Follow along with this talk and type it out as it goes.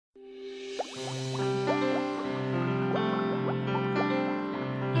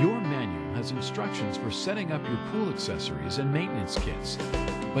provides instructions for setting up your pool accessories and maintenance kits,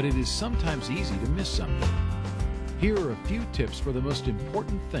 but it is sometimes easy to miss something. Here are a few tips for the most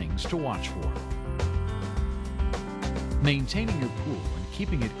important things to watch for. Maintaining your pool and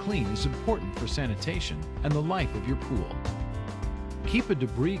keeping it clean is important for sanitation and the life of your pool. Keep a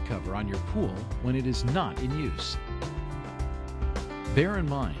debris cover on your pool when it is not in use. Bear in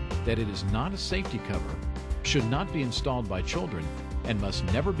mind that it is not a safety cover, should not be installed by children, and must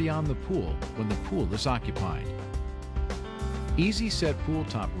never be on the pool when the pool is occupied. Easy Set pool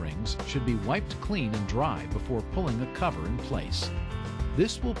top rings should be wiped clean and dry before pulling a cover in place.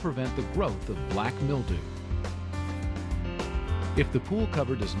 This will prevent the growth of black mildew. If the pool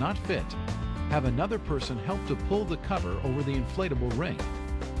cover does not fit, have another person help to pull the cover over the inflatable ring.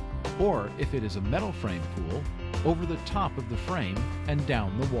 Or if it is a metal frame pool, over the top of the frame and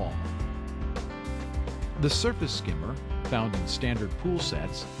down the wall. The surface skimmer, found in standard pool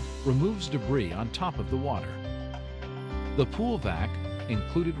sets, removes debris on top of the water. The pool vac,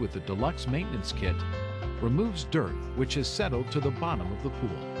 included with the deluxe maintenance kit, removes dirt which has settled to the bottom of the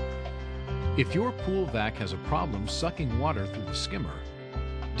pool. If your pool vac has a problem sucking water through the skimmer,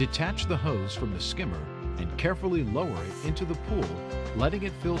 detach the hose from the skimmer and carefully lower it into the pool, letting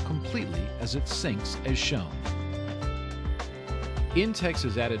it fill completely as it sinks as shown. Intex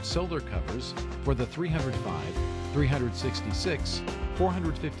has added solar covers for the 305, 366,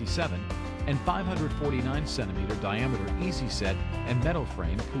 457, and 549 centimeter diameter Easy Set and metal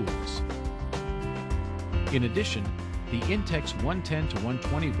frame pools. In addition, the Intex 110 to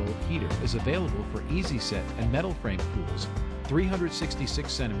 120 volt heater is available for Easy Set and metal frame pools 366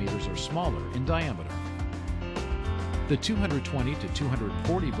 centimeters or smaller in diameter. The 220 to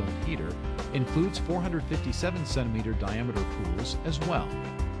 240 volt heater includes 457 centimeter diameter pools as well.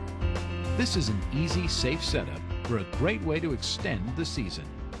 This is an easy, safe setup for a great way to extend the season.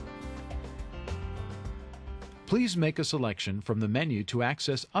 Please make a selection from the menu to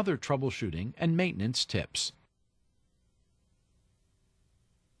access other troubleshooting and maintenance tips.